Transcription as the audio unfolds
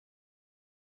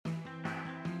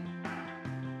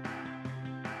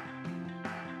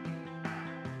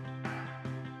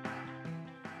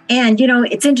And,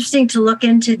 it's interesting to look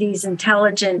into these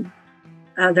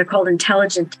they're called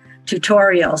intelligent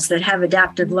tutorials that have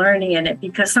adaptive learning in it,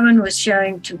 because someone was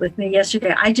sharing with me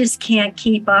yesterday, I just can't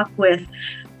keep up with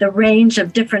the range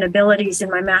of different abilities in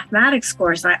my mathematics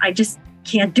course. I just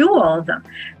can't do all of them.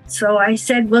 So I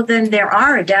said, well, then there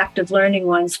are adaptive learning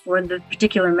ones for the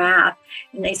particular math.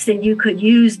 And they said you could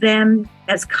use them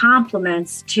as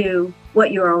complements to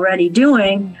what you're already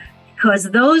doing, because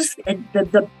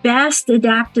the best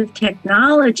adaptive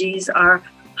technologies are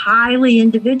highly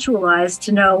individualized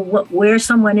to know where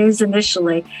someone is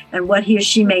initially and what he or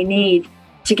she may need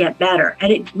to get better.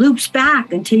 And it loops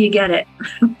back until you get it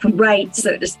right,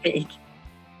 so to speak.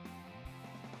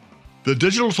 The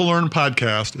Digital to Learn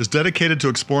podcast is dedicated to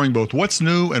exploring both what's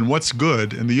new and what's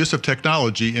good in the use of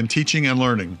technology in teaching and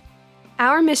learning.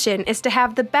 Our mission is to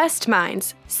have the best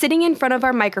minds sitting in front of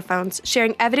our microphones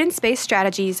sharing evidence-based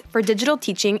strategies for digital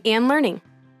teaching and learning.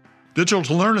 Digital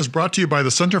to Learn is brought to you by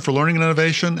the Center for Learning and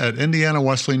Innovation at Indiana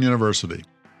Wesleyan University.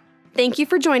 Thank you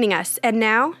for joining us. And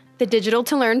now, the Digital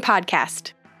to Learn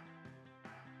podcast.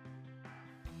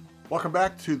 Welcome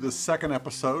back to the second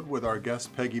episode with our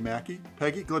guest, Peggy Maki.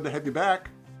 Peggy, good to have you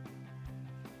back.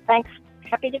 Thanks.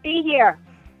 Happy to be here.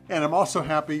 And I'm also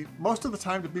happy most of the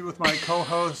time to be with my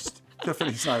co-host,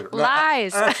 Tiffany Snyder.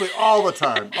 Lies. Actually, all the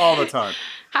time.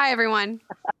 Hi, everyone.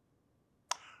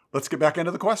 Let's get back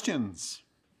into the questions.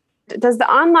 Does the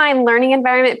online learning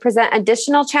environment present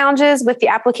additional challenges with the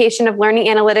application of learning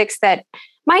analytics that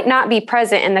might not be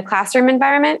present in the classroom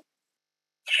environment?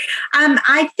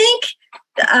 I think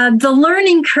the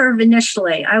learning curve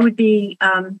initially, I would be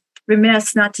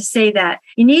remiss not to say that.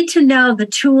 You need to know the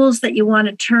tools that you want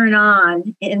to turn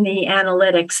on in the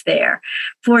analytics there.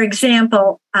 For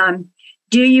example,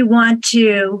 do you want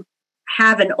to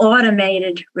have an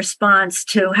automated response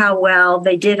to how well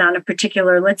they did on a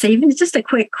particular, let's say, even just a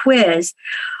quick quiz?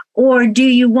 Or do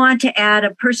you want to add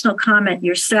a personal comment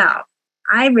yourself?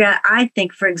 I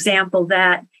think, for example,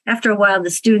 that after a while,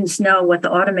 the students know what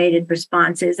the automated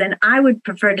response is. And I would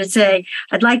prefer to say,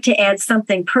 I'd like to add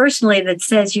something personally that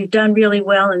says you've done really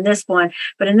well in this one,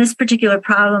 but in this particular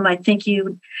problem, I think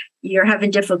you're having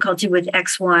difficulty with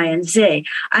X, Y, and Z.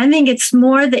 I think it's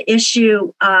more the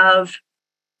issue of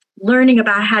learning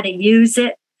about how to use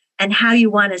it and how you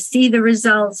want to see the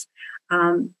results.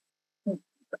 But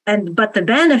the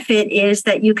benefit is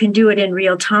that you can do it in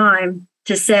real time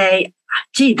to say,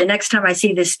 gee, the next time I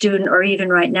see this student, or even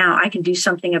right now, I can do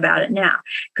something about it now.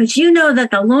 Because you know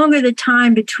that the longer the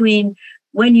time between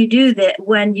when you did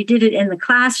it in the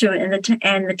classroom and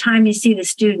the time you see the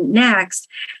student next,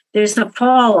 there's a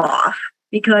fall off,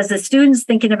 because the student's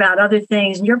thinking about other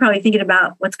things and you're probably thinking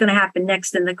about what's going to happen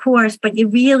next in the course, but you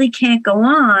really can't go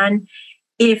on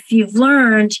if you've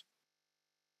learned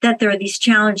that there are these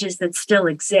challenges that still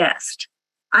exist.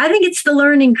 I think it's the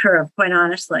learning curve, quite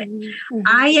honestly. Mm-hmm.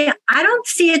 I don't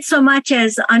see it so much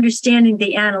as understanding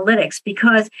the analytics,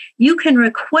 because you can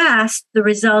request the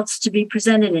results to be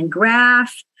presented in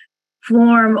graph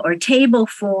form or table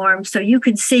form. So you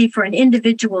can see for an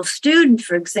individual student,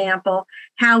 for example,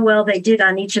 how well they did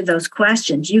on each of those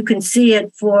questions. You can see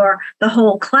it for the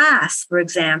whole class, for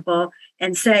example,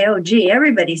 and say, oh, gee,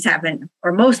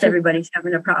 most everybody's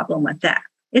having a problem with that.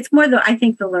 It's more I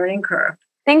think the learning curve.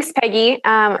 Thanks, Peggy.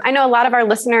 I know a lot of our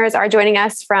listeners are joining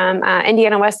us from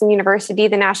Indiana Wesleyan University,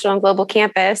 the National and Global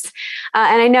Campus.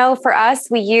 And I know for us,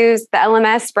 we use the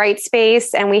LMS Brightspace,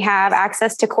 and we have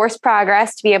access to course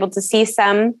progress to be able to see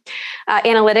some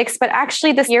analytics. But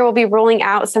actually this year, we'll be rolling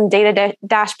out some data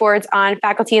dashboards on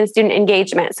faculty and student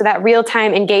engagement. So that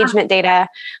real-time engagement data,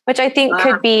 which I think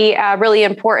could be really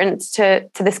important to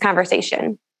this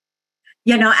conversation.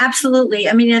 Yeah, no, absolutely.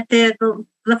 I mean, at the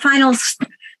final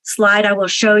slide I will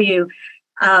show you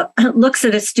looks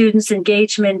at a student's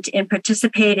engagement in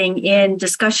participating in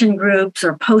discussion groups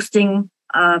or posting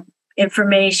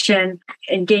information,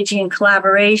 engaging in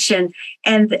collaboration.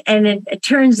 And it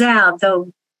turns out,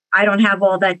 though I don't have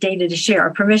all that data to share or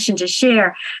permission to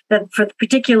share, that for the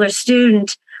particular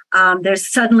student,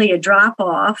 there's suddenly a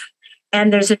drop-off.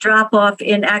 And there's a drop-off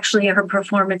in actually her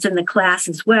performance in the class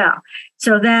as well.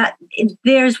 So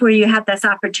there's where you have this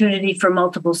opportunity for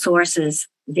multiple sources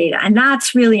data. And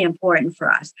that's really important for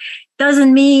us.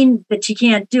 Doesn't mean that you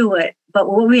can't do it,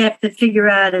 but what we have to figure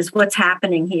out is what's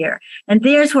happening here. And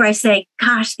there's where I say,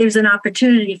 gosh, there's an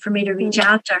opportunity for me to reach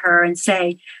out to her and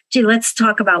say, gee, let's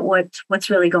talk about what's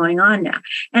really going on now.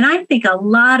 And I think a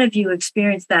lot of you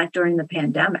experienced that during the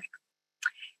pandemic.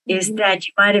 Is that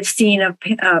you might have seen a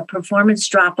performance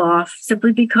drop off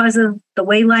simply because of the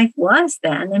way life was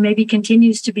then and maybe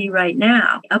continues to be right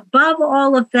now. Above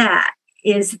all of that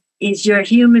is is your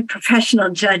human professional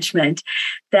judgment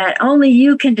that only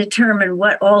you can determine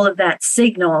what all of that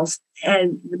signals,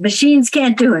 and the machines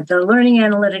can't do it. The learning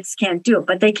analytics can't do it,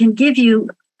 but they can give you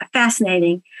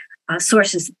fascinating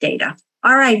sources of data.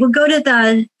 All right, we'll go to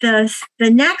the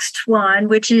next one,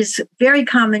 which is very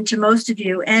common to most of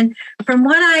you. And from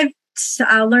what I've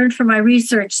learned from my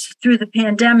research through the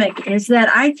pandemic is that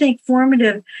I think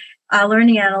formative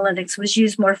learning analytics was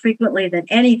used more frequently than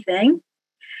anything.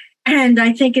 And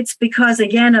I think it's because,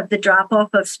 again, of the drop-off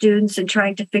of students and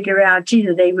trying to figure out, gee,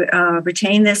 do they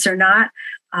retain this or not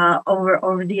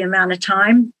over the amount of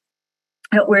time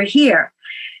that we're here.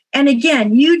 And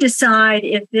again, you decide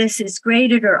if this is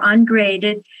graded or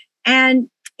ungraded. And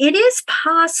it is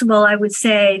possible, I would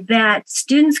say, that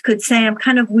students could say, I'm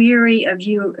kind of weary of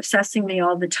you assessing me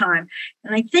all the time.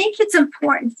 And I think it's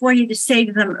important for you to say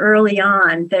to them early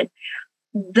on that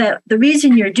the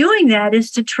reason you're doing that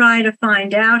is to try to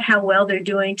find out how well they're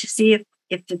doing, to see if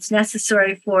it's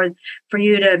necessary for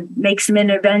you to make some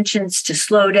interventions to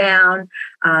slow down,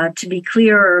 to be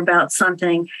clearer about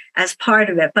something as part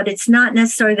of it. But it's not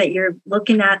necessary that you're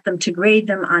looking at them to grade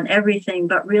them on everything,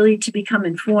 but really to become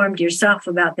informed yourself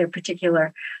about their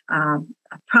particular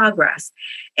progress.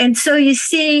 And so you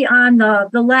see on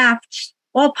the left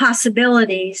all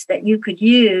possibilities that you could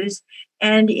use.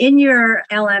 And in your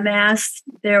LMS,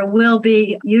 there will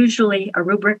be usually a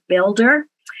rubric builder.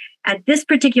 At this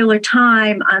particular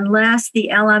time, unless the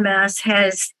LMS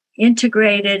has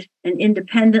integrated and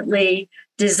independently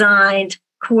designed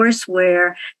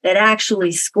courseware that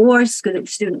actually scores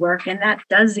student work, and that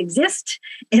does exist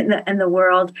in the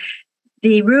world,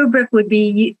 the rubric would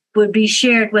be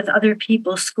shared with other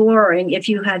people scoring if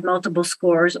you had multiple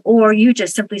scores, or you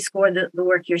just simply score the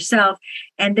work yourself,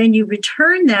 and then you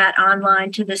return that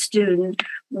online to the student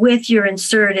with your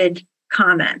inserted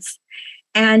comments.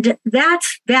 And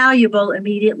that's valuable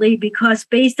immediately because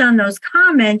based on those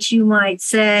comments, you might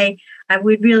say, I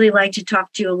would really like to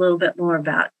talk to you a little bit more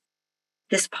about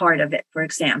this part of it, for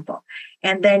example.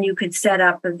 And then you could set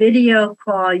up a video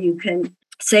call. You can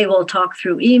say, we'll talk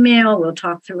through email, we'll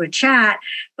talk through a chat,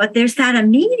 but there's that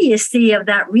immediacy of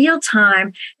that real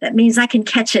time that means I can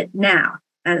catch it now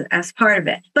as part of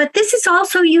it. But this is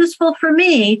also useful for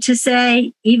me to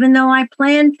say, even though I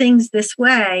plan things this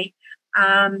way,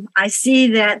 I see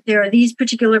that there are these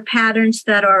particular patterns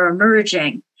that are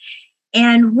emerging.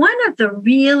 And one of the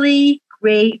really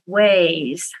great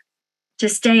ways to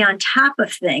stay on top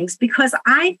of things, because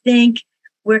I think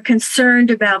we're concerned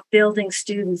about building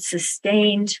students'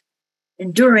 sustained,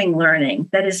 enduring learning,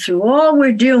 that is through all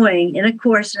we're doing in a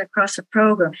course and across a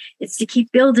program, it's to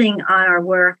keep building on our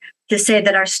work to say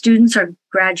that our students are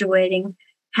graduating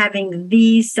having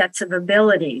these sets of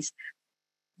abilities.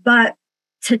 But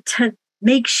to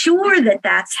make sure that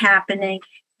that's happening,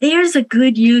 there's a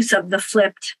good use of the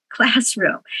flipped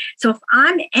classroom. So if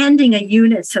I'm ending a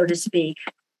unit, so to speak,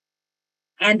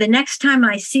 and the next time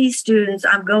I see students,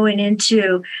 I'm going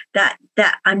into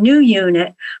a new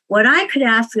unit, what I could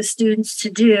ask the students to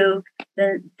do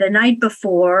the night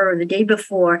before or the day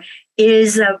before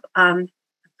is a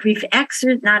brief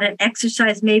exercise, not an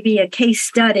exercise, maybe a case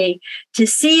study to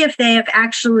see if they have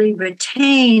actually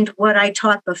retained what I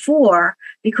taught before,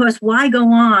 because why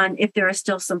go on if there are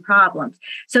still some problems?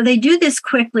 So they do this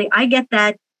quickly. I get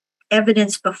that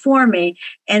evidence before me.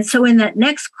 And so in that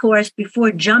next course,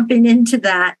 before jumping into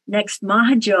that next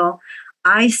module,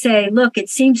 I say, look, it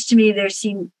seems to me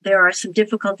there are some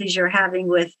difficulties you're having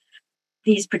with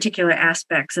these particular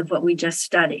aspects of what we just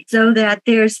studied, so that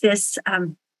there's this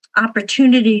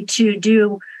opportunity to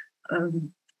do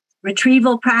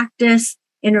retrieval practice,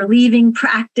 interleaving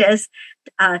practice,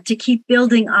 to keep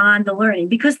building on the learning,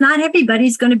 because not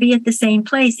everybody's going to be at the same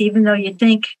place, even though you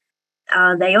think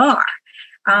they are.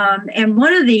 And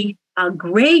one of the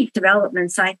great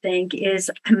developments, I think, is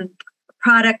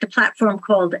a platform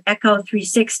called Echo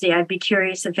 360. I'd be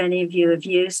curious if any of you have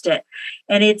used it.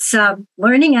 And it's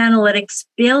learning analytics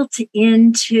built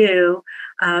into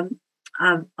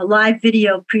a live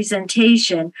video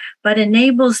presentation, but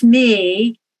enables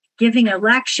me, giving a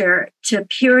lecture, to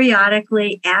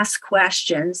periodically ask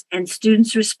questions and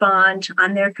students respond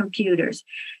on their computers.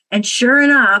 And sure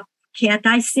enough, can't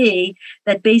I see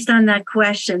that based on that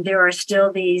question, there are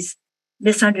still these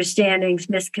misunderstandings,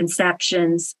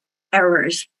 misconceptions,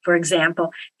 errors, for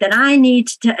example, that I need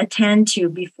to attend to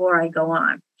before I go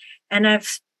on. And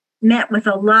I've met with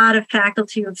a lot of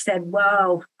faculty who've said,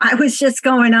 whoa, I was just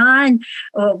going on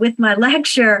with my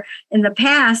lecture in the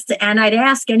past, and I'd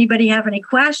ask anybody have any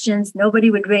questions.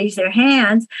 Nobody would raise their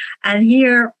hands. And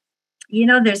here,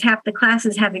 there's half the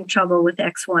classes having trouble with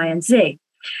X, Y, and Z.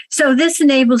 So this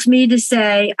enables me to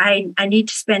say, I need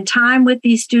to spend time with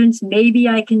these students. Maybe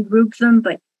I can group them,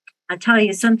 but I tell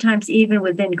you, sometimes even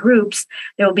within groups,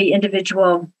 there will be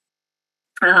individual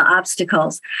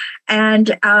obstacles.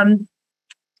 And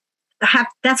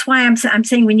that's why I'm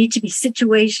saying we need to be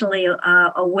situationally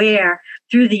aware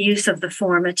through the use of the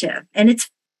formative. And it's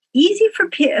easy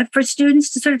for students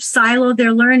to sort of silo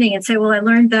their learning and say, well, I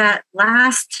learned that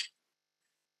last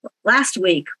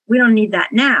week. We don't need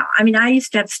that now. I mean, I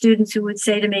used to have students who would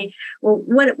say to me, well,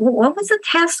 what was the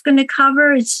test going to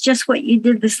cover? It's just what you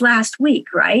did this last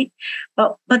week, right?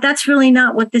 But that's really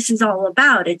not what this is all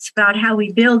about. It's about how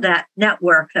we build that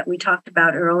network that we talked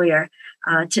about earlier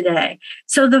today.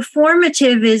 So the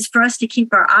formative is for us to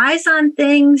keep our eyes on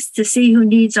things, to see who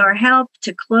needs our help,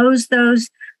 to close those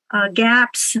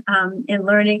gaps in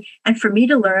learning, and for me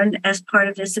to learn as part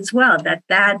of this as well,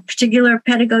 that particular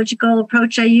pedagogical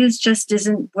approach I use just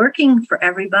isn't working for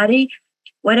everybody.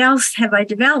 What else have I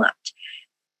developed?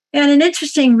 And an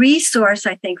interesting resource,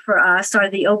 I think, for us are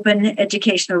the open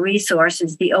educational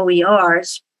resources, the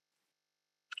OERs,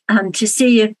 to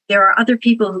see if there are other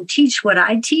people who teach what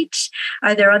I teach.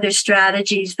 Are there other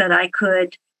strategies that I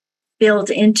could build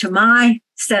into my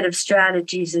set of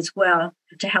strategies as well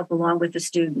to help along with the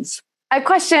students? A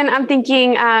question I'm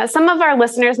thinking, some of our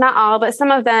listeners, not all, but some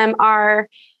of them are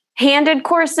handed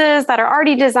courses that are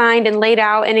already designed and laid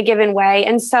out in a given way.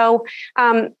 And so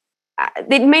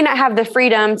they may not have the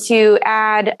freedom to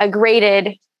add a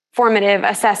graded formative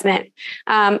assessment.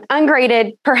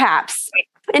 Ungraded, perhaps.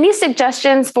 Any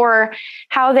suggestions for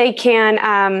how they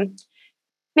can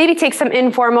maybe take some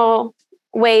informal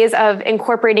ways of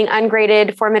incorporating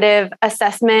ungraded formative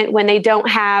assessment when they don't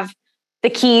have the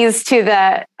keys to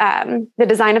the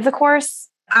design of the course?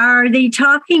 Are they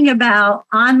talking about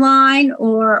online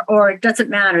or does it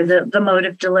matter, the mode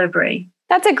of delivery?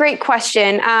 That's a great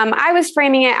question. I was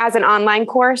framing it as an online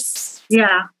course.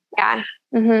 Yeah. Yeah.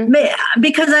 Mm-hmm.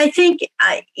 Because I think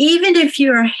even if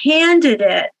you're handed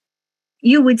it,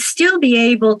 you would still be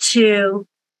able to,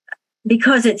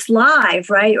 because it's live,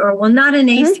 right? Or well, not an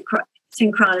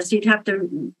asynchronous. You'd have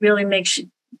to really make sure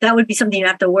that would be something you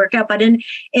have to work out. But in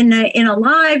a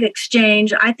live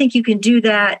exchange, I think you can do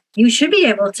that. You should be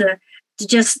able to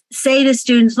just say to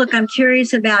students, "Look, I'm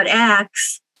curious about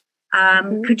X.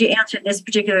 Could you answer this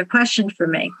particular question for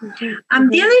me?" The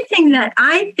other thing that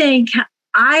I think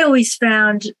I always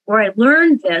found where I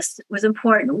learned this was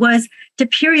important was to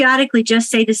periodically just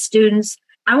say to students,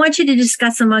 I want you to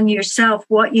discuss among yourself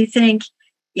what you think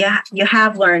you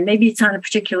have learned. Maybe it's on a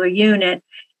particular unit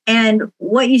and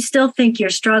what you still think you're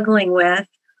struggling with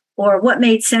or what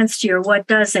made sense to you or what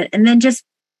doesn't. And then just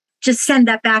send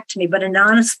that back to me. But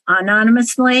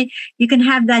anonymously, you can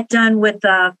have that done with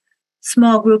a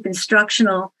small group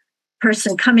instructional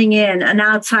person coming in, an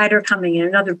outsider coming in,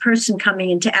 another person coming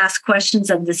in to ask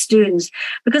questions of the students,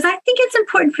 because I think it's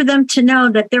important for them to know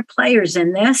that they're players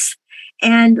in this.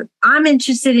 And I'm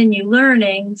interested in you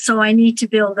learning, so I need to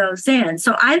build those in.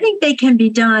 So I think they can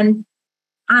be done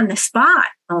on the spot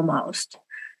almost.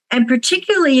 And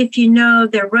particularly if you know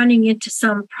they're running into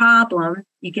some problem,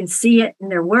 you can see it in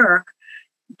their work,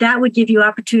 that would give you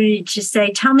opportunity to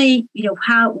say, tell me,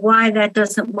 why that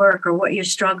doesn't work or what you're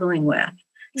struggling with.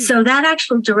 So that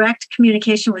actual direct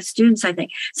communication with students, I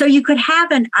think. So you could have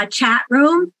a chat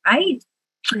room, right?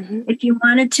 Mm-hmm. If you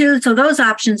wanted to. So those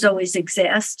options always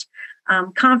exist.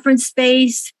 Conference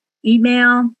space,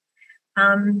 email,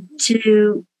 and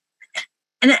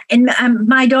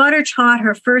my daughter taught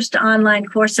her first online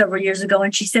course several years ago,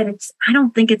 and she said, I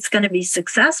don't think it's going to be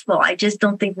successful. I just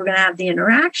don't think we're going to have the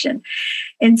interaction.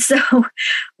 And so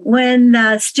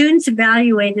when students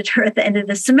evaluated her at the end of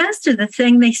the semester, the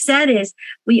thing they said is,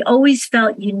 we always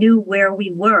felt you knew where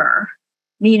we were,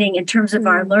 meaning in terms of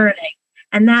our learning.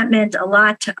 And that meant a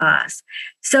lot to us.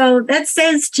 So that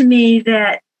says to me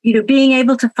that, being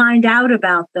able to find out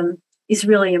about them is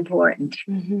really important.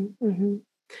 Mm-hmm, mm-hmm.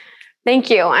 Thank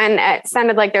you. And it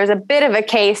sounded like there's a bit of a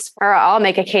case, or I'll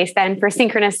make a case then, for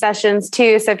synchronous sessions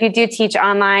too. So if you do teach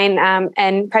online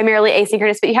and primarily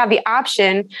asynchronous, but you have the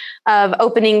option of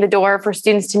opening the door for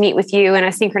students to meet with you in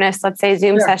a synchronous, let's say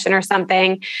Zoom session or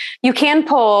something, you can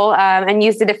pull and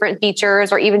use the different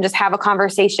features or even just have a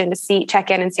conversation to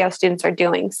check in and see how students are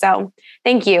doing. So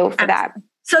thank you for that.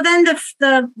 So then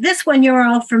this one you're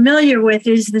all familiar with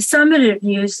is the summative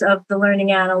use of the learning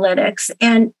analytics.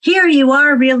 And here you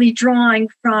are really drawing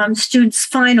from students'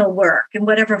 final work in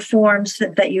whatever forms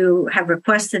that you have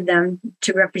requested them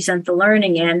to represent the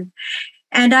learning in.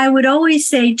 And I would always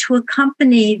say to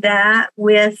accompany that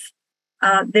with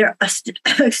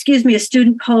a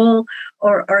student poll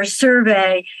or a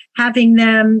survey, having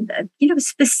them,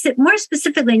 more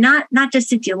specifically, not just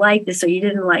did you like this or you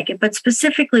didn't like it, but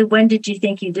specifically, when did you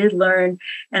think you did learn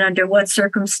and under what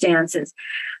circumstances?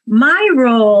 My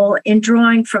role in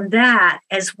drawing from that,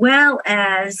 as well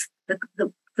as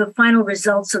the final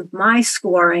results of my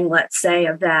scoring, let's say,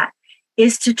 of that,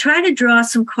 is to try to draw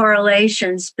some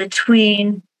correlations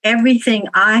between everything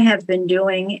I have been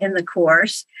doing in the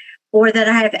course or that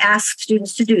I have asked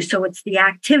students to do. So it's the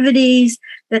activities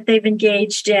that they've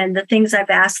engaged in, the things I've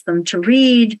asked them to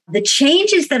read, the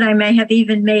changes that I may have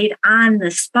even made on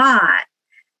the spot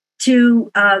to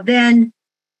then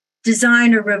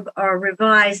design or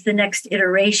revise the next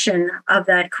iteration of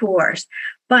that course.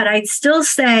 But I'd still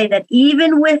say that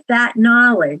even with that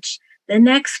knowledge, the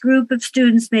next group of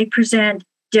students may present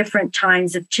different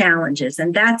kinds of challenges.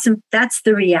 And that's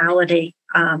the reality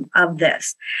of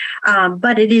this.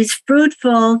 But it is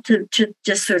fruitful to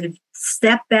just sort of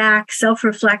step back,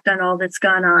 self-reflect on all that's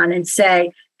gone on and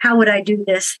say, how would I do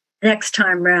this next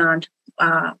time round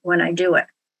when I do it?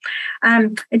 I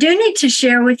do need to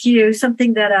share with you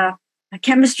something that a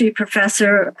chemistry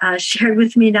professor shared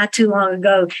with me not too long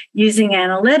ago using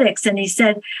analytics. And he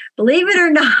said, believe it or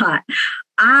not,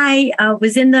 I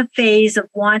was in the phase of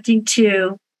wanting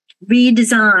to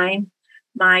redesign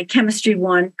my Chemistry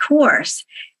 1 course.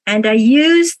 And I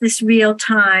used this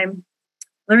real-time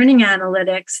learning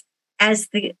analytics as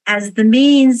the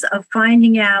means of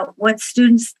finding out what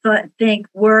students think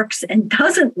works and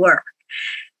doesn't work.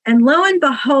 And lo and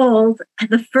behold,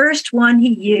 the first one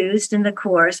he used in the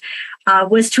course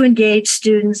was to engage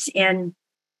students in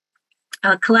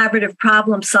collaborative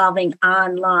problem solving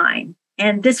online.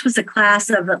 And this was a class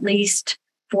of at least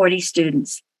 40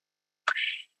 students.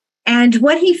 And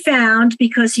what he found,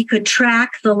 because he could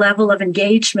track the level of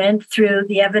engagement through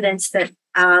the evidence that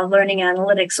learning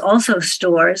analytics also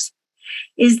stores,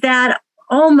 is that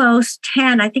almost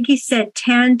 10, I think he said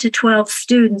 10 to 12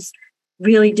 students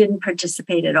really didn't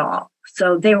participate at all.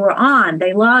 So they were on,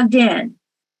 they logged in,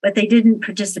 but they didn't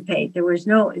participate. There was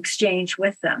no exchange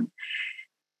with them.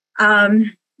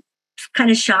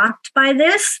 Kind of shocked by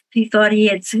this. He thought he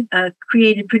had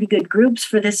created pretty good groups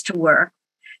for this to work.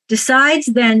 Decides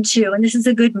then to, and this is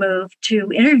a good move,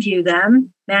 to interview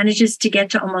them, manages to get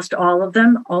to almost all of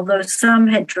them, although some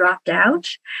had dropped out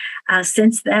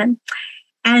since then,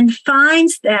 and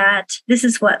finds that this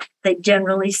is what they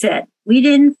generally said. We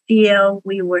didn't feel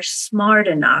we were smart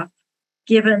enough,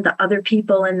 given the other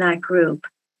people in that group,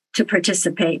 to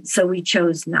participate, so we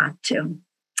chose not to.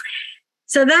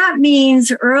 So that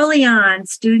means early on,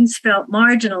 students felt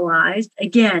marginalized.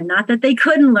 Again, not that they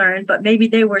couldn't learn, but maybe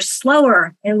they were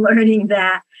slower in learning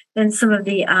that than some of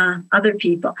the other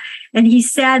people. And he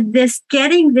said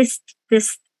getting this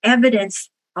evidence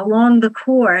along the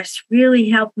course really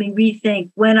helped me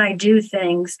rethink when I do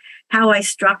things, how I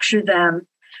structure them.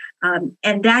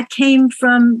 And that came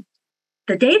from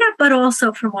the data, but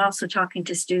also from talking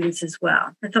to students as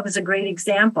well. I thought it was a great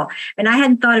example. And I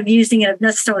hadn't thought of using it,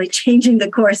 necessarily changing the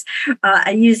course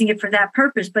and using it for that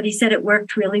purpose, but he said it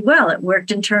worked really well. It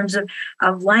worked in terms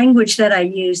of language that I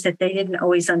used that they didn't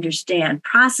always understand,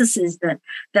 processes that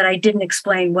I didn't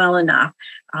explain well enough.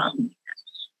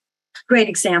 Great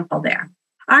example there.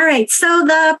 All right, so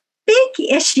the big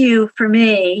issue for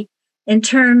me in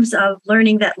terms of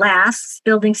learning that lasts,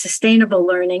 building sustainable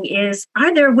learning, is,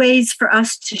 are there ways for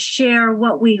us to share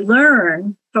what we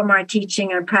learn from our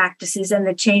teaching and practices and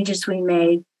the changes we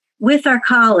made with our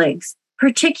colleagues,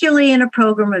 particularly in a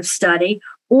program of study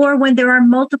or when there are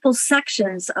multiple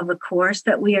sections of a course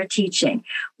that we are teaching?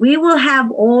 We will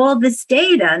have all this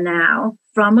data now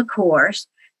from a course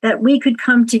that we could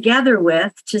come together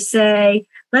with to say,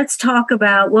 let's talk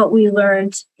about what we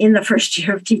learned in the first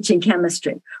year of teaching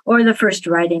chemistry or the first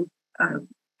writing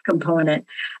component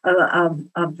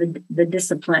of the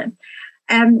discipline.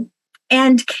 And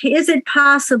is it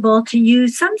possible to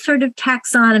use some sort of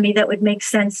taxonomy that would make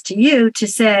sense to you to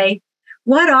say,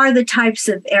 what are the types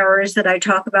of errors that I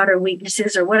talk about, or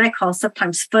weaknesses, or what I call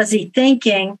sometimes fuzzy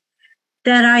thinking,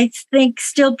 that I think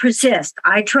still persist?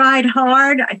 I tried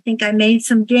hard. I think I made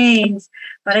some gains,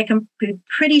 but I can be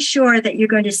pretty sure that you're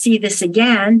going to see this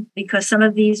again because some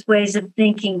of these ways of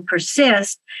thinking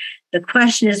persist. The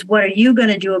question is, what are you going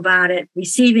to do about it,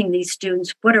 receiving these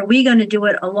students? What are we going to do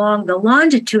it along the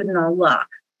longitudinal look?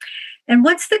 And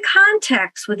what's the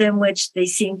context within which they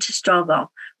seem to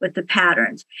struggle with the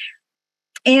patterns?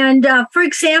 And for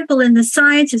example, in the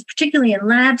sciences, particularly in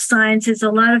lab sciences,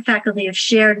 a lot of faculty have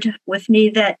shared with me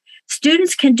that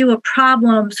students can do a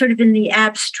problem sort of in the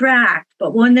abstract,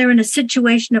 but when they're in a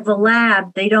situation of a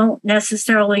lab, they don't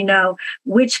necessarily know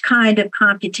which kind of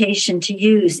computation to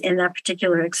use in that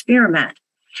particular experiment.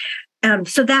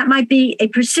 So that might be a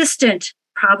persistent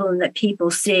problem that people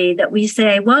see, that we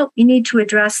say, well, you need to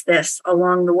address this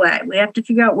along the way. We have to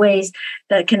figure out ways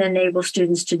that can enable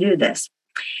students to do this.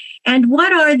 And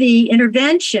what are the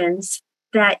interventions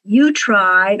that you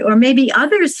tried, or maybe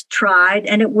others tried,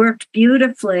 and it worked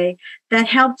beautifully, that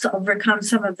helps overcome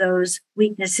some of those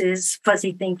weaknesses,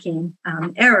 fuzzy thinking,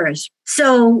 errors?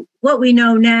 So what we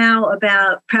know now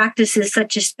about practices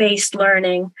such as spaced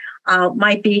learning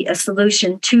might be a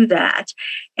solution to that.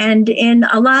 And in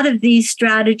a lot of these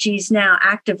strategies now,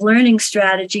 active learning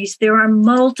strategies, there are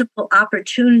multiple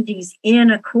opportunities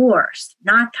in a course,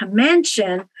 not to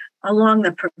mention along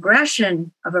the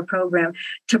progression of a program,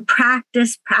 to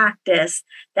practice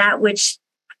that which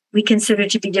we consider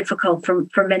to be difficult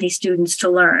for many students to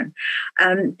learn.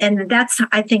 And that's,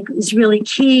 I think, is really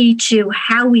key to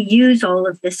how we use all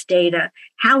of this data,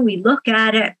 how we look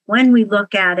at it, when we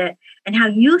look at it, and how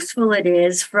useful it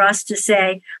is for us to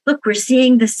say, look, we're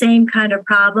seeing the same kind of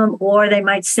problem, or they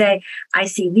might say, I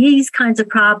see these kinds of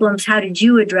problems, how did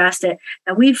you address it?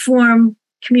 And we form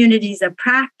communities of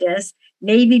practice,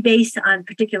 maybe based on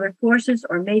particular courses,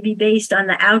 or maybe based on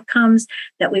the outcomes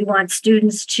that we want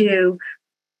students to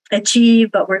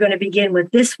achieve, but we're going to begin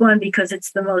with this one because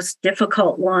it's the most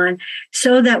difficult one,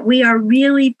 so that we are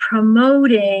really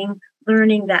promoting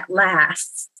learning that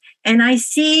lasts. And I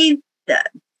see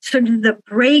sort of the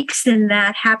breaks in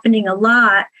that happening a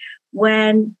lot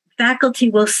when faculty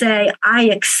will say, I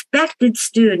expected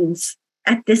students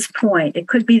at this point, it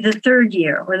could be the third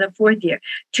year or the fourth year,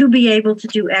 to be able to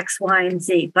do X, Y, and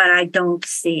Z, but I don't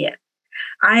see it.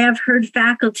 I have heard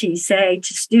faculty say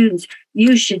to students,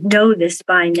 you should know this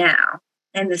by now.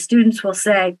 And the students will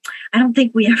say, I don't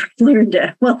think we ever learned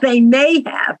it. Well, they may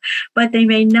have, but they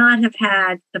may not have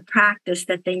had the practice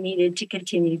that they needed to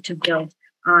continue to build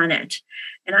on it.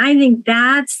 And I think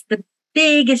that's the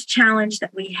biggest challenge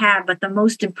that we have, but the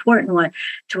most important one,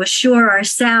 to assure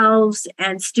ourselves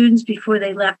and students before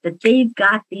they left that they've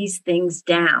got these things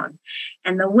down.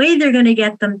 And the way they're going to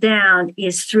get them down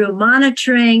is through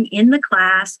monitoring in the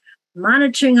class,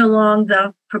 monitoring along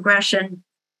the progression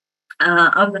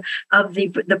of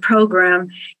the program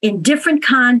in different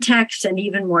contexts and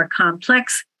even more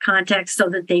complex contexts, so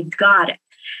that they've got it.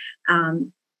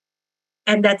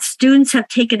 And that students have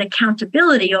taken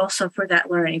accountability also for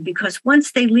that learning, because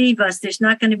once they leave us, there's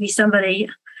not going to be somebody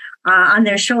on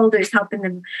their shoulders helping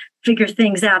them figure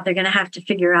things out. They're going to have to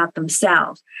figure out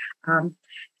themselves.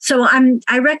 So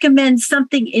I recommend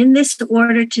something in this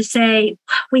order to say,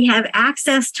 we have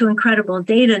access to incredible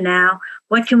data now.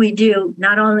 What can we do,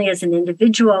 not only as an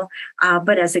individual,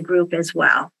 but as a group as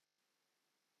well?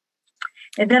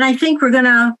 And then I think we're going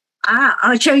to,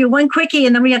 I'll show you one quickie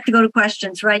and then we have to go to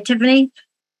questions, right, Tiffany?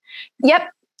 Yep.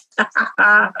 All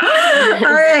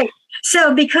right.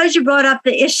 So because you brought up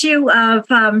the issue of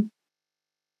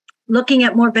looking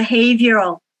at more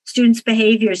behavioral, students'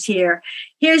 behaviors here,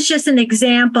 here's just an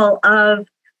example of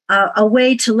a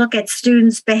way to look at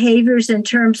students' behaviors in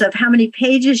terms of how many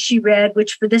pages she read,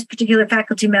 which for this particular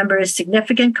faculty member is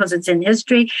significant because it's in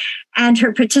history, and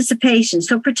her participation.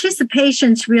 So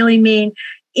participations really mean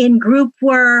in group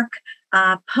work,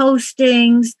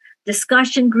 postings,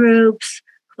 discussion groups,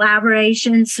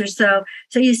 collaborations, or so.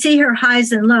 So you see her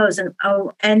highs and lows,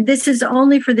 and this is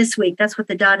only for this week. That's what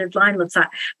the dotted line looks like.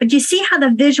 But you see how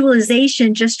the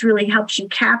visualization just really helps you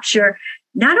capture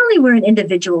not only where an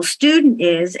individual student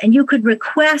is, and you could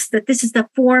request that this is the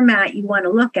format you want to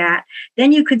look at.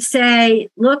 Then you could say,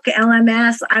 look,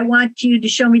 LMS, I want you to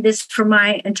show me this for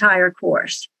my entire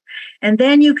course. And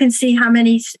then you can see how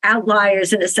many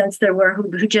outliers, in a sense, there were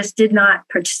who just did not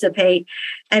participate,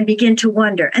 and begin to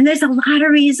wonder. And there's a lot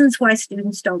of reasons why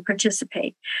students don't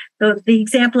participate. The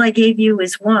example I gave you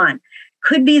is one.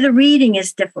 Could be the reading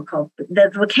is difficult,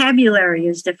 the vocabulary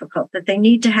is difficult, that they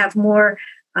need to have more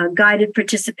guided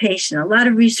participation. A lot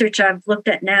of research I've looked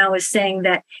at now is saying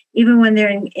that even when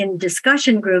they're in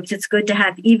discussion groups, it's good to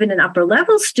have even an upper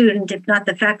level student, if not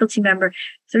the faculty member,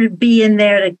 sort of be in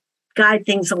there to guide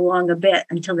things along a bit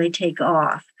until they take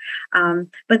off.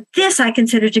 But this I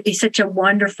consider to be such a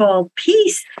wonderful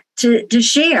piece to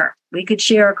share. We could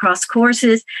share across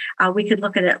courses. We could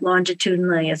look at it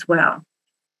longitudinally as well.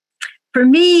 For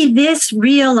me, this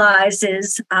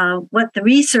realizes what the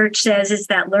research says is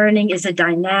that learning is a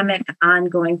dynamic,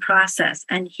 ongoing process.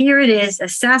 And here it is,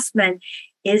 assessment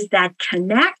is that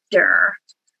connector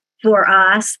for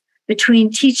us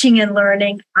between teaching and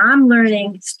learning. I'm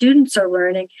learning, students are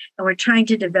learning, and we're trying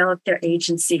to develop their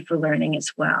agency for learning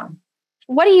as well.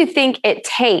 What do you think it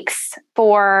takes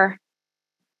for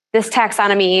this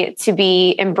taxonomy to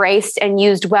be embraced and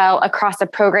used well across a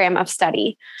program of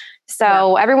study?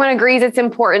 So everyone agrees it's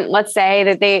important. Let's say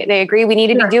that they agree we need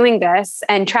to be doing this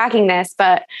and tracking this,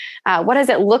 but what does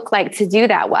it look like to do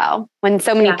that well when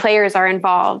so many players are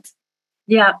involved?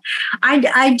 Yeah,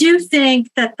 I do think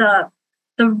that the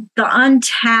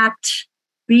untapped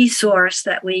resource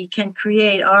that we can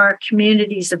create are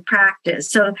communities of practice.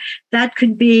 So that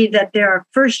could be that there are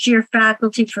first year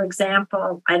faculty, for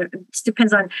example. It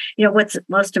depends on what's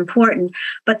most important,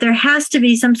 but there has to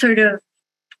be some sort of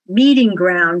meeting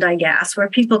ground, I guess, where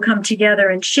people come together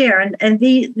and share. And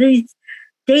these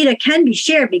data can be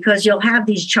shared because you'll have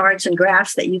these charts and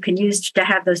graphs that you can use to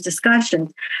have those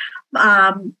discussions.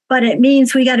 But it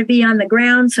means we got to be on the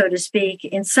ground, so to speak,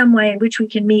 in some way in which we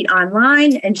can meet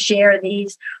online and share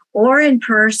these, or in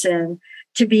person,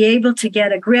 to be able to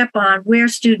get a grip on where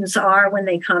students are when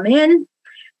they come in,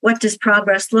 what does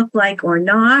progress look like or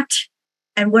not,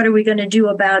 and what are we going to do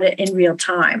about it in real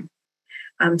time.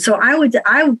 So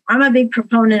I'm a big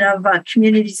proponent of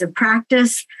communities of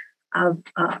practice, of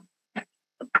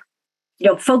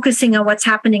focusing on what's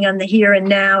happening on the here and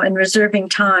now and reserving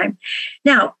time.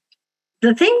 Now,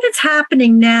 the thing that's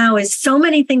happening now is so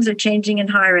many things are changing in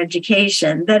higher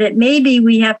education that it may be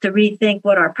we have to rethink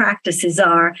what our practices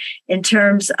are in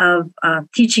terms of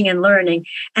teaching and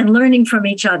learning from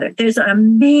each other. There's an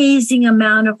amazing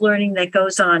amount of learning that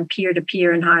goes on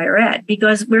peer-to-peer in higher ed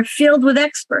because we're filled with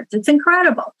experts. It's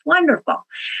incredible, wonderful.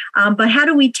 But how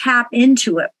do we tap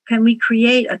into it? Can we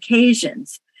create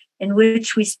occasions in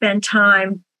which we spend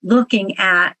time looking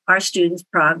at our students'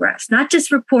 progress, not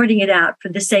just reporting it out for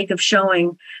the sake of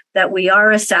showing that we are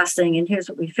assessing and here's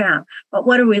what we found, but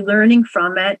what are we learning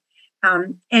from it?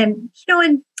 And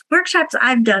in workshops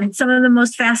I've done, some of the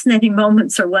most fascinating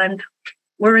moments are when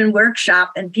we're in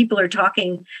workshop and people are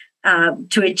talking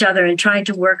to each other and trying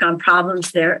to work on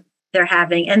problems they're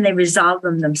having, and they resolve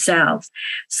them themselves.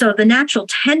 So the natural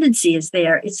tendency is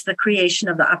there. It's the creation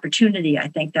of the opportunity, I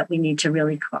think, that we need to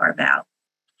really carve out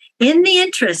in the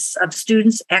interests of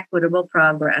students' equitable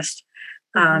progress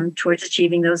towards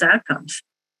achieving those outcomes.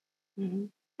 Mm-hmm.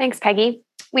 Thanks, Peggy.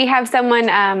 We have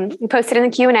someone who posted in the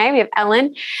Q&A. We have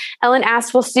Ellen. Ellen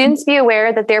asked, will students be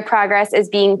aware that their progress is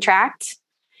being tracked?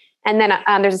 And then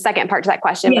there's a second part to that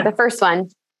question, but the first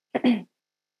one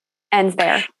ends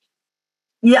there.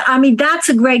 Yeah, I mean, that's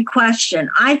a great question.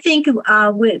 I think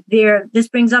this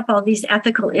brings up all these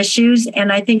ethical issues,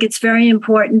 and I think it's very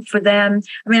important for them.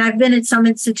 I mean, I've been at some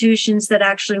institutions that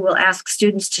actually will ask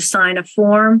students to sign a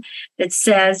form that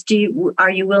says,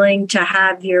 are you willing to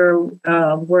have your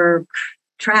work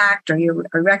tracked or your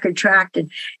record tracked? And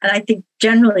I think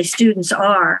generally students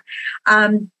are.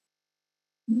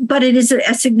 But it is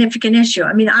a significant issue.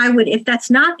 I mean, if that's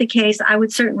not the case, I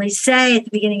would certainly say at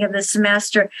the beginning of the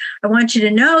semester, I want you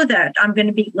to know that I'm going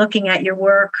to be looking at your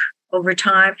work over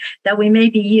time, that we may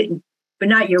be, but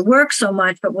not your work so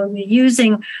much, but we'll be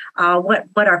using what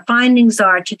our findings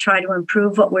are to try to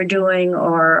improve what we're doing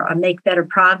or make better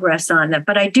progress on them.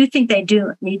 But I do think they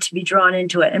do need to be drawn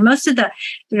into it. And most of the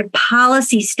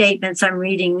policy statements I'm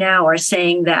reading now are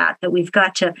saying that we've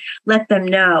got to let them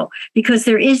know, because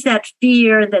there is that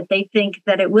fear that they think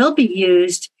that it will be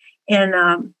used in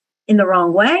the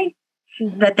wrong way,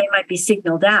 that they might be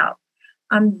signaled out.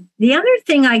 The other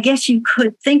thing I guess you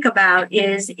could think about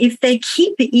is if they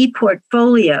keep the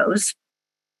e-portfolios,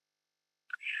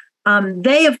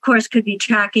 they, of course, could be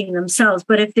tracking themselves.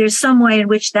 But if there's some way in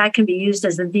which that can be used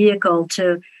as a vehicle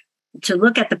to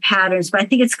look at the patterns, but I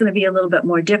think it's going to be a little bit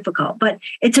more difficult. But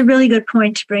it's a really good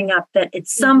point to bring up that at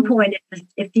some point,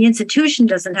 if the institution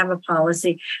doesn't have a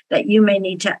policy, that you may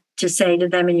need to say to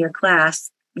them in your class,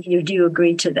 do you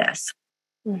agree to this?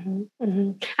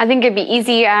 I think it'd be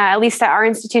easy, at least at our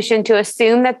institution, to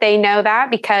assume that they know that,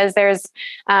 because there's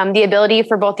the ability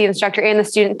for both the instructor and the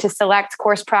student to select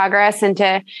course progress and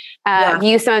to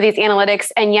view some of these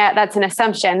analytics. And yet that's an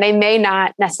assumption. They may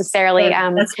not necessarily,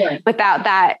 without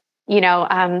that,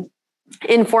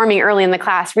 informing early in the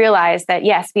class, realize that,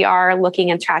 yes, we are looking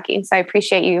and tracking. So I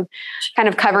appreciate you kind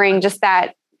of covering just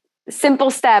that simple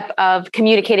step of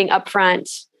communicating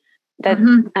upfront that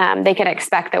they can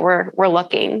expect that we're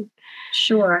looking.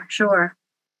 Sure.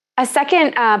 A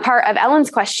second part of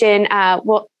Ellen's question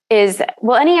will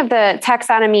any of the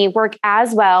taxonomy work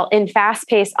as well in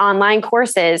fast-paced online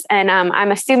courses? And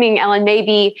I'm assuming Ellen may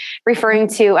be referring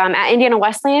to at Indiana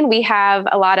Wesleyan, we have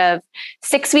a lot of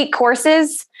 6-week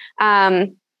courses.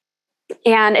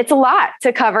 And it's a lot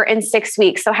to cover in 6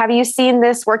 weeks. So have you seen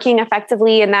this working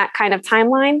effectively in that kind of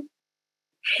timeline?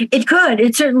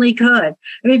 It certainly could. I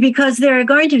mean, because there are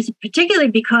going to,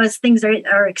 particularly because things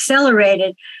are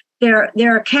accelerated,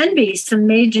 there can be some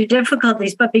major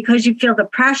difficulties, but because you feel the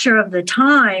pressure of the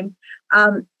time,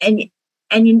 and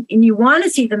you want to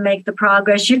see them make the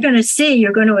progress, you're going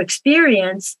to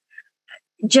experience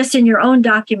just in your own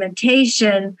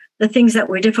documentation, the things that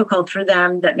were difficult for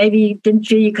them that maybe you didn't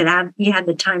feel you had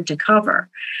the time to cover.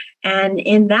 And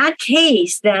in that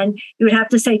case, then you would have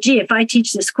to say, gee, if I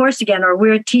teach this course again, or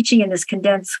we're teaching in this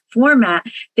condensed format,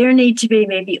 there need to be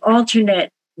maybe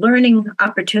alternate learning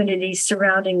opportunities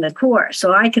surrounding the course.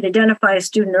 So I could identify a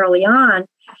student early on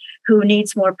who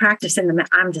needs more practice in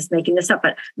I'm just making this up,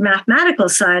 but mathematical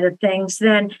side of things,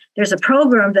 then there's a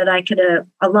program that I could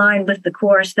align with the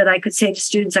course that I could say to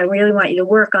students, I really want you to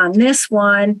work on this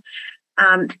one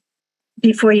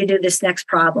before you do this next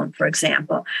problem, for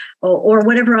example, or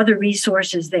whatever other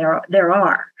resources there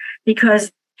are.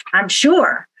 Because I'm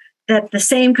sure that the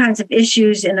same kinds of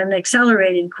issues in an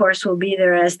accelerated course will be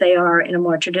there as they are in a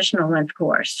more traditional length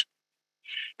course.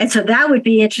 And so that would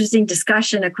be interesting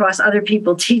discussion across other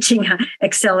people teaching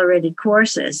accelerated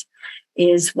courses,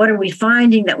 is what are we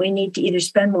finding that we need to either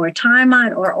spend more time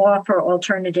on or offer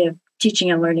alternative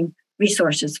teaching and learning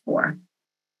resources for.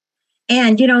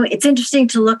 And, it's interesting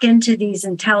to look into these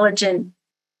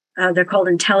they're called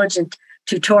intelligent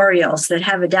tutorials that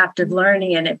have adaptive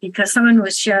learning in it, because someone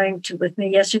was sharing with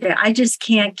me yesterday, I just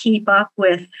can't keep up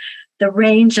with the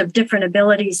range of different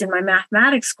abilities in my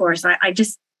mathematics course. I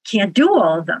just can't do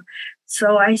all of them.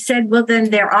 So I said, well,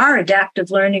 then there are adaptive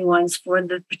learning ones for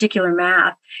the particular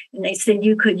math. And they said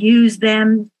you could use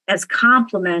them as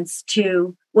complements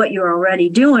to what you're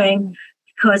already doing,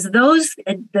 because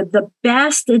the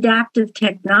best adaptive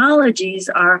technologies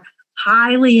are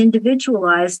highly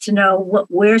individualized to know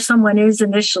where someone is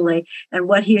initially and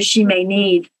what he or she may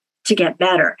need to get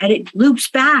better. And it loops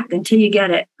back until you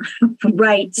get it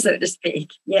right, so to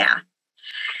speak. Yeah.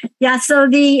 Yeah, so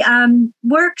the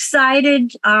works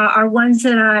cited are ones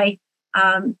that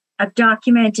I've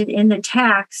documented in the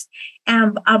text,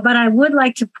 but I would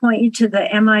like to point you to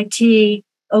the MIT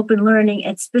Open Learning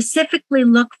and specifically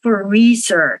look for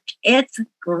research. It's a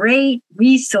great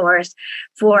resource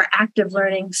for active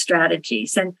learning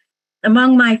strategies. And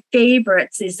among my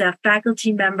favorites is a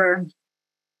faculty member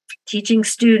teaching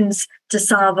students to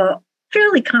solve a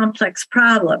fairly complex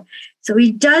problem. So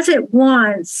he does it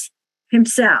once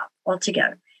himself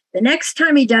altogether. The next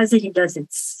time he does it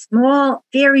small,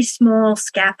 very small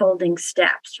scaffolding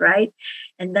steps, right?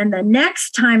 And then the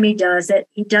next time he does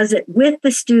it with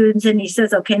the students and he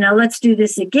says, okay, now let's do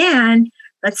this again.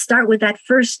 Let's start with that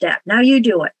first step. Now you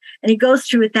do it. And he goes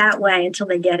through it that way until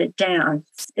they get it down.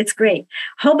 It's great.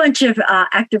 A whole bunch of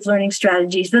active learning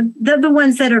strategies. They're the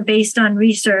ones that are based on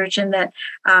research and that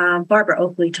Barbara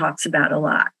Oakley talks about a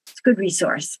lot. It's a good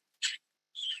resource.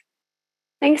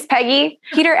 Thanks, Peggy.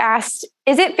 Peter asked,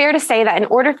 is it fair to say that in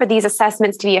order for these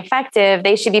assessments to be effective,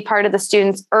 they should be part of the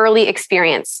student's early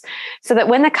experience so that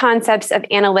when the concepts of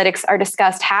analytics are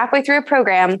discussed halfway through a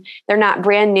program, they're not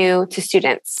brand new to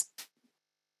students?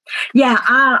 Yeah,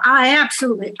 I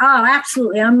absolutely. Oh,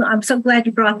 absolutely. I'm so glad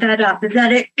you brought that up.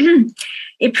 That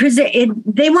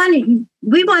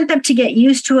we want them to get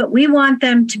used to it. We want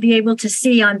them to be able to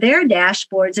see on their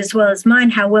dashboards as well as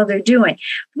mine how well they're doing.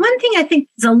 One thing I think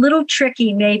is a little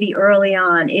tricky maybe early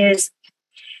on is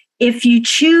if you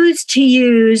choose to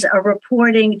use a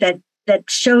reporting that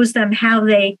shows them how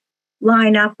they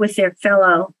line up with their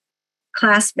fellow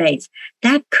classmates,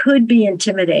 that could be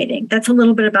intimidating. That's a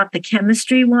little bit about the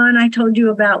chemistry one I told you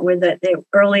about, where they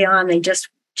early on they just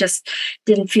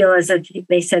didn't feel as if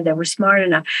they said they were smart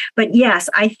enough. But yes,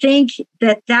 I think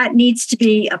that needs to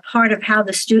be a part of how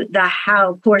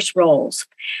how course rolls.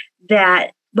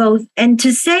 That both, and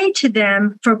to say to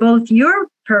them, for both your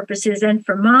purposes and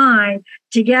for mine,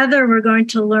 together we're going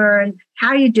to learn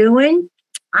how you're doing.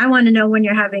 I want to know when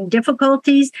you're having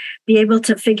difficulties, be able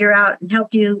to figure out and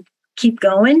help you keep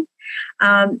going.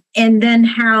 And then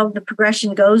how the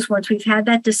progression goes once we've had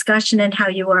that discussion and how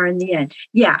you are in the end.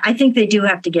 Yeah, I think they do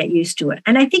have to get used to it.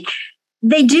 And I think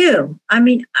they do. I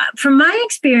mean, from my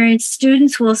experience,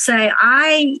 students will say,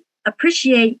 I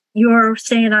appreciate your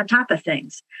staying on top of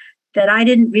things, that I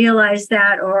didn't realize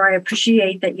that, or I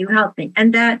appreciate that you helped me.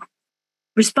 And that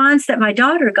response that my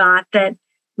daughter got, that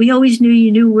we always knew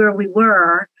you knew where we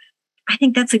were, I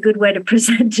think that's a good way to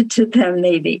present it to them,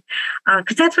 maybe,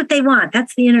 because that's what they want.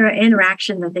 That's the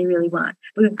interaction that they really want.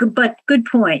 But good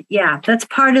point. Yeah, that's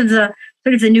part of the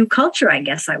sort of the new culture, I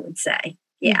guess I would say.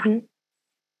 Yeah. Mm-hmm.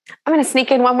 I'm going to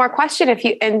sneak in one more question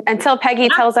until Peggy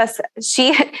tells us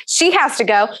she has to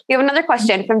go. We have another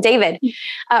question from David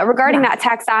regarding that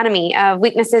taxonomy of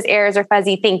weaknesses, errors, or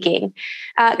fuzzy thinking.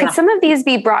 Could some of these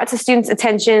be brought to students'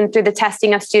 attention through the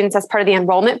testing of students as part of the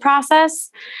enrollment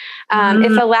process?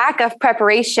 If a lack of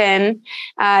preparation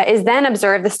is then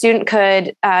observed, the student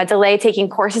could delay taking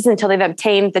courses until they've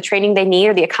obtained the training they need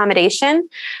or the accommodation.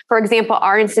 For example,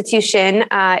 our institution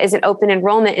is an open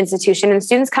enrollment institution, and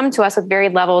students come to us with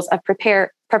varied levels of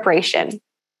preparation.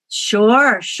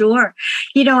 Sure.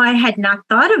 I had not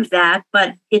thought of that,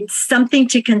 but it's something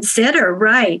to consider,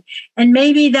 right? And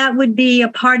maybe that would be a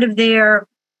part of their,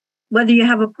 whether you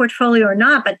have a portfolio or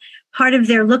not, but part of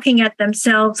their looking at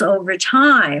themselves over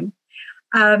time.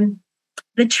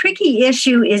 The tricky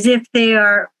issue is if they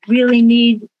really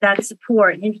need that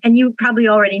support, and you probably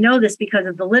already know this because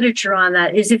of the literature on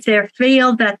that, is if they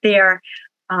feel that they're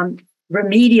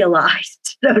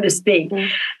remedialized, so to speak,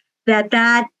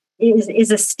 that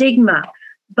is a stigma.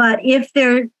 But if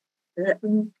they're,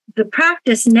 the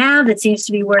practice now that seems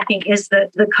to be working is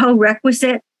the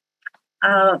co-requisite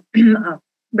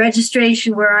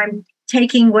registration, where I'm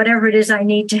taking whatever it is I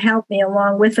need to help me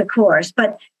along with the course.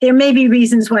 But there may be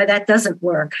reasons why that doesn't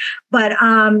work. But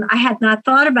I had not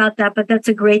thought about that, but that's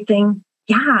a great thing.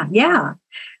 Yeah.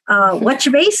 What's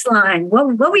your baseline?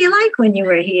 What were you like when you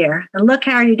were here? And look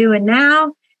how you're doing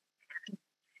now.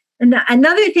 And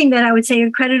another thing that I would say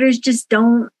accreditors just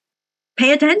don't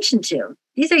pay attention to.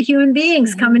 These are human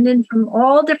beings coming in from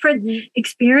all different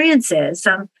experiences.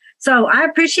 So I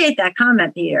appreciate that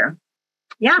comment, Peter.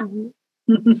 Yeah.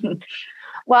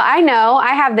 Well, I know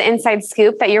I have the inside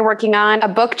scoop that you're working on a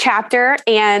book chapter,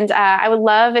 and I would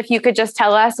love if you could just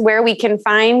tell us where we can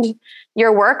find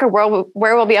your work, or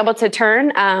where we'll be able to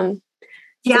turn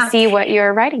to see what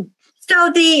you're writing.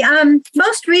 So the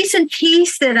most recent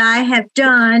piece that I have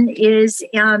done is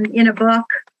in a book.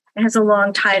 It has a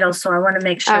long title, so I want to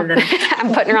make sure that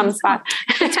I'm putting her on the spot.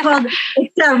 It's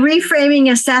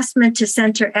Reframing Assessment to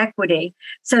Center Equity.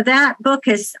 So that book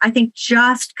has, I think,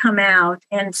 just come out.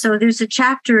 And so there's a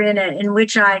chapter in it in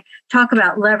which I talk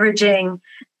about leveraging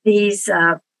these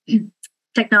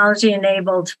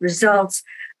technology-enabled results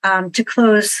to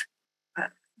close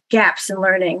gaps in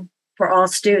learning for all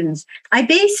students. I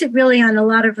base it really on a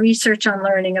lot of research on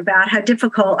learning about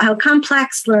how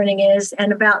complex learning is,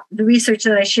 and about the research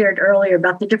that I shared earlier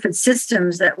about the different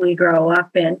systems that we grow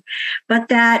up in, but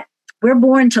that we're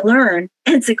born to learn.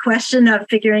 It's a question of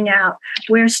figuring out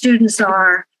where students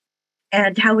are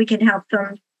and how we can help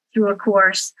them through a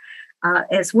course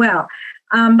as well.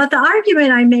 But the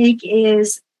argument I make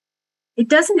is it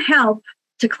doesn't help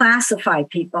to classify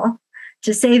people,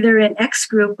 to say they're in X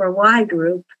group or Y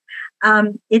group.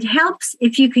 It helps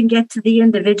if you can get to the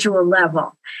individual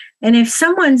level. And if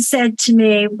someone said to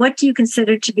me, what do you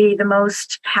consider to be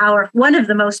one of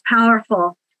the most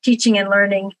powerful teaching and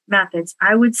learning methods?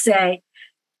 I would say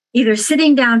either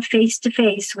sitting down face to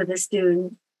face with a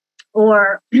student,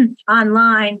 or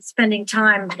online, spending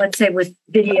time, let's say, with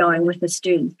videoing with the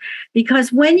student.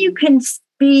 Because when you can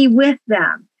be with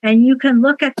them and you can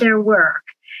look at their work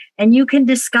and you can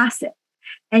discuss it,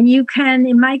 and you can,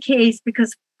 in my case,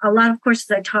 because a lot of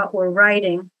courses I taught were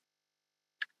writing,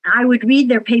 I would read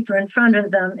their paper in front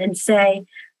of them and say,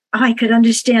 I could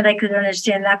understand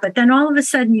that. But then all of a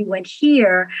sudden you went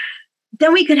here,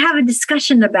 then we could have a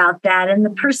discussion about that. And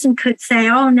the person could say,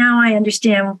 oh, now I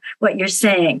understand what you're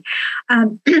saying.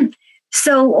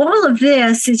 So all of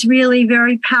this is really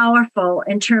very powerful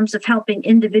in terms of helping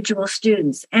individual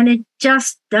students. And it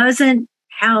just doesn't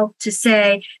help to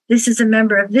say, this is a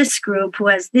member of this group who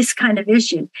has this kind of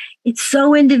issue. It's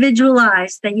so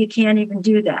individualized that you can't even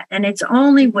do that. And it's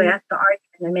only with the argument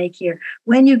I make here,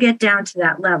 when you get down to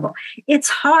that level. It's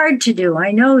hard to do.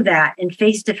 I know that in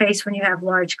face-to-face when you have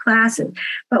large classes.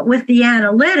 But with the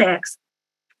analytics,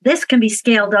 this can be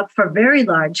scaled up for very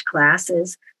large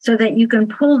classes so that you can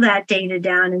pull that data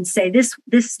down and say, this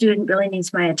student really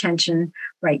needs my attention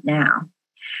right now.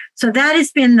 So that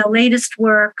has been the latest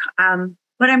work.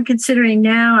 What I'm considering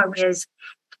now is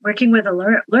working with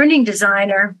a learning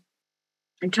designer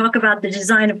and talk about the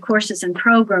design of courses and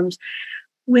programs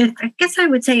with, I guess I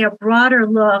would say, a broader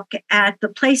look at the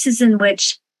places in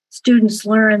which students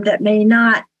learn that may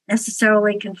not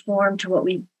necessarily conform to what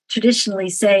we traditionally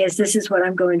say is this is what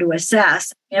I'm going to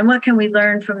assess. And what can we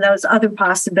learn from those other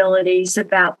possibilities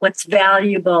about what's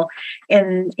valuable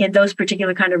in those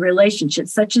particular kind of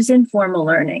relationships, such as informal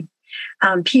learning,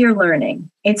 peer learning.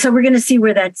 And so we're going to see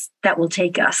where that will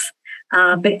take us.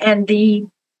 And the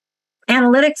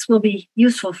analytics will be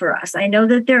useful for us. I know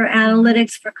that there are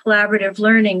analytics for collaborative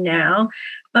learning now,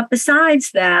 but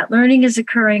besides that, learning is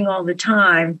occurring all the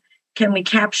time. Can we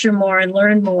capture more and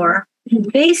learn more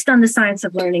based on the science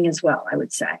of learning as well, I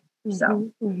would say.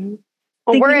 So.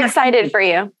 Well, we're excited for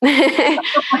you.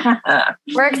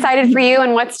 We're excited for you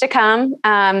and what's to come.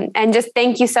 And just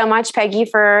thank you so much, Peggy,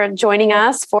 for joining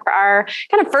us for our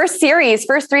kind of first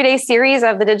 3-day series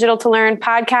of the Digital to Learn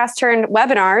podcast turned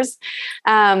webinars.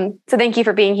 So thank you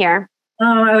for being here.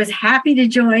 Oh, I was happy to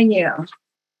join you.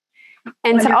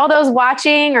 And to all those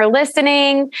watching or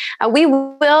listening, we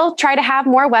will try to have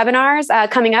more webinars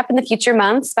coming up in the future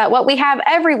months. But what we have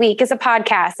every week is a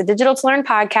podcast, a Digital to Learn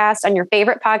podcast on your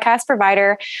favorite podcast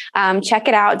provider. Check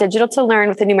it out, Digital to Learn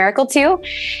with a numerical 2.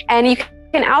 And you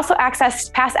can also access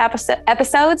past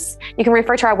episodes. You can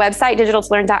refer to our website,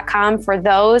 digitaltolearn.com, for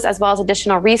those, as well as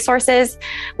additional resources.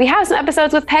 We have some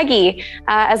episodes with Peggy,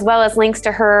 as well as links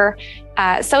to her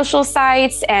social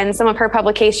sites and some of her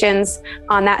publications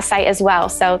on that site as well.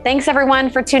 So thanks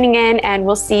everyone for tuning in, and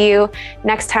we'll see you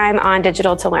next time on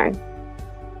Digital to Learn.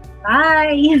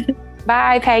 Bye.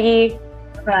 Bye, Peggy.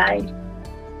 Bye.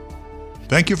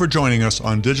 Thank you for joining us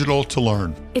on Digital to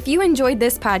Learn. If you enjoyed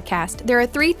this podcast, there are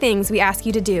 3 things we ask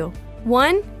you to do.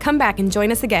 1, come back and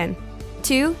join us again.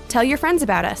 2, tell your friends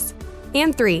about us.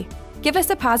 And 3, give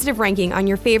us a positive ranking on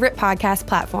your favorite podcast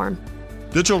platform.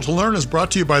 Digital to Learn is brought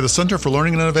to you by the Center for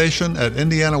Learning and Innovation at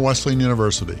Indiana Wesleyan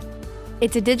University.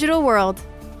 It's a digital world.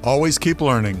 Always keep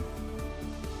learning.